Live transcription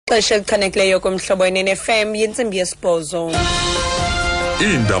Xesha elichanekileyo kumhlobo FM yintsimbi yesibhozo.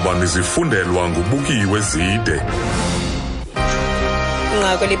 Iindaba nizifundelwa nguBukiwe Zide.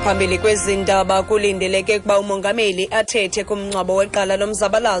 Nqaku liphambili kwezindaba kulindeleke ukuba umongameli athethe kumngcwabo weqala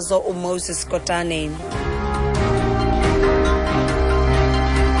lomzabalazo uMoses Kotane.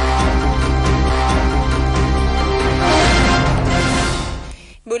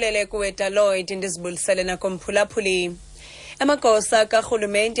 Bulele kuwe Lloyd ndizibulisele nakomphulaphuli. Amagosa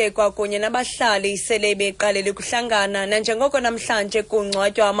kaRhulumente kwakunye nabahlali sele beqalile ukuhlangana nanjengoko namhlanje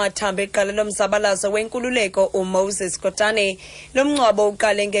kungcwatywa amathambo egqala lomzabalazo wenkululeko uMoses Kotane. Lo mngcwabo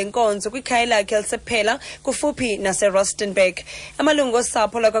uqale ngenkonzo kwikhaya lakhe elisephela kufuphi naseRustenburg. Amalungu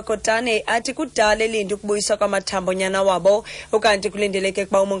osapho lakaKotane athi kudala elinde ukubuyiswa kwamathambo nyana wabo, ukanti kulindeleke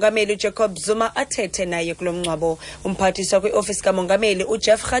ukuba umongameli uJacob Zuma athethe naye kulo mngcwabo. Umphathiswa kwiofisi kamongameli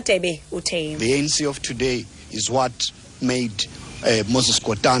uJeff Radebe uthe, The ANC of today is what made Moses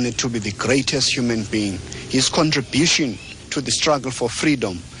Kotane to be the greatest human being. His contribution to the struggle for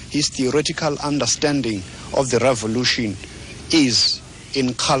freedom, his theoretical understanding of the revolution is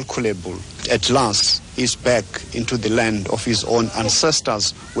incalculable. At last, he's back into the land of his own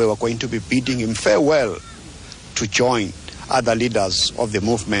ancestors, where we're going to be bidding him farewell to join other leaders of the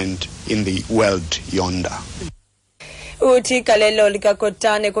movement in the world yonder. Uthi galelo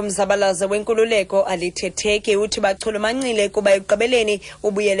likaKotane kumzabalazo wenkululeko alithetheki, uthi bachulumancile kuba ekugqibeleni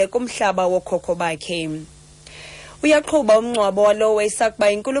ubuyele kumhlaba wokhokho bakhe. Uyaqhuba umngcwabo walowo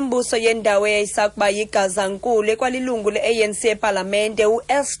isakuba inkulumbuso yendawo eyayisakuba yigazankulu ekwalilungu le-ANC epalamente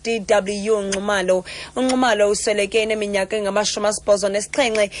uSDW Nxumalo. uNxumalo usweleke eneminyaka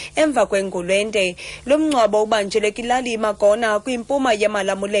engama-87 emva kweNgulwente. Lo mngcwabo ubanjelwe kwilali Magona kwimpuma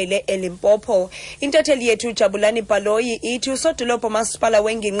yemalamulele eLimpopo. Intatheli yethu uJabulani Baloyi ithi usodolophu masipala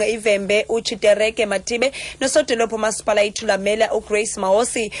wengingqi iVembe uChitereke Matibe nosodolophu masipala iThulamela uGrace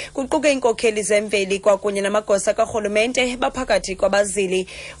Mahosi kuquke inkokheli zemveli kwakunye namagosa kaRhulumente baphakathi kwabazili.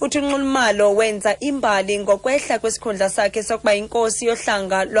 Uthi uNxumalo wenza imbali ngokwehla kwesikhundla sakhe sokuba inkosi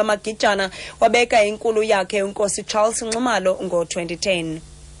yohlanga lwamagijana wabeka inkulu yakhe uNkosi Charles Nxumalo ngo-2010.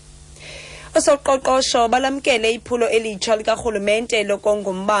 Osoqoqosho balamkele iphulo elitsha likaRhulumente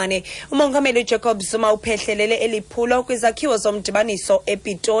lokongumbane. Umongameli uJacob Zuma uphehlelele eliphulo kwizakhiwo zomdibaniso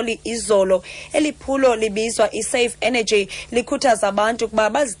ePitoli izolo. Eliphulo libizwa iSafe Energy, likhuthaza abantu ukuba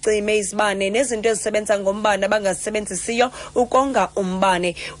bazicime izibane nezinto ezisebenza ngombane abangazisebenzisiyo ukonga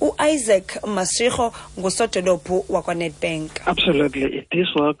umbane. uIsaac Mashego ngusodolophu wakwaNedbank. Absolutely, it is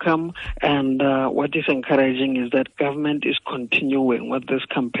welcome, and what is encouraging is that government is continuing with this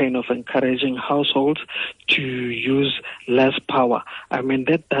campaign of encouraging households to use less power. I mean,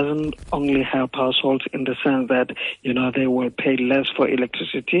 that doesn't only help households in the sense that, they will pay less for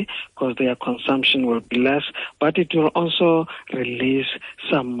electricity because their consumption will be less, but it will also release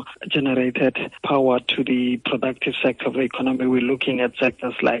some generated power to the productive sector of the economy. We're looking at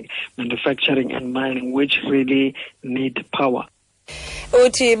sectors like manufacturing and mining, which really need power.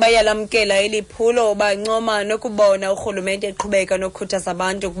 Uthi bayalamkela eliphulo bancoma nokubona uRhulumente eqhubeka nokukhuthaza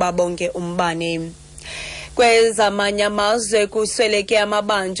abantu ukuba bonke umbane. Kwezamanye amazwe kusweleke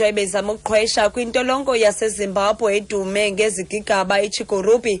amabanjwa ebezama ukuqhwesha kwintolongo yaseZimbabwe edume ngezigigaba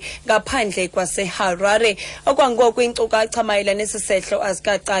iChikurubi ngaphandle kwaseHarare. Okwangoku inkcukacha mayelana nesisehlo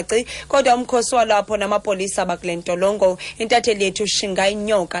azikacaci, kodwa umkhosi walapho namapolisa bakule ntolongo. Intatheli yethu Shingai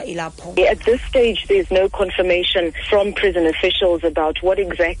Nyoka ilapho. At this stage, there's no confirmation from prison officials about what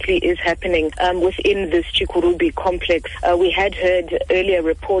exactly is happening within this Chikurubi complex. We had heard earlier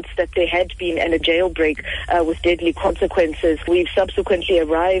reports that there had been a jailbreak with deadly consequences. We've subsequently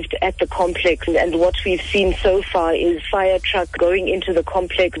arrived at the complex, and what we've seen so far is fire truck going into the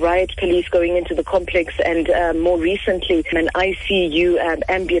complex, riot police going into the complex, and more recently an ICU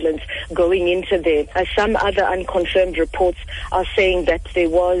ambulance going into there. Some other unconfirmed reports are saying that there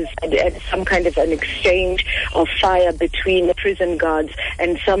was some kind of an exchange of fire between the prison guards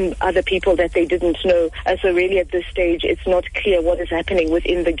and some other people that they didn't know. So really at this stage it's not clear what is happening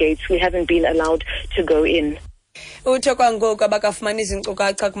within the gates. We haven't been allowed to go in. Utho kwangoku abakafumana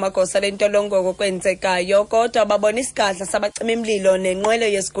izinkcukacha kumagosa lentolongo ngokwenzekayo, kodwa babona isikadla sabacima imlilo nenqwelo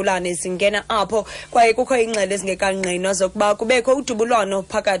yesigulane zingena apho, kwaye kukho ingxelo ezingekangqinwa zokuba kubekho udubulwano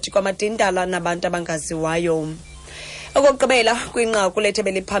phakathi kwamadindala nabantu abangaziwayo. Okugqibela kwinqaku lethe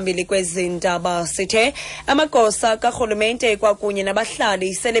beliphambili kwezindaba sithe amagosa kaRhulumente kwakunye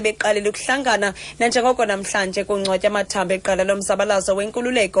nabahlali sele beqalile ukuhlangana nanjengoko namhlanje kungcwatywa amathambo egqala lomzabalazo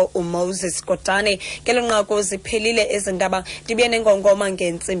wenkululeko uMoses Kotane. Ngelo nqaku ziphelile ezindaba, ndibuye nengongoma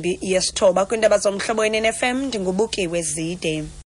ngentsimbi yesithoba kwindaba zomhlobo FM. NdinguBukiwe Zide.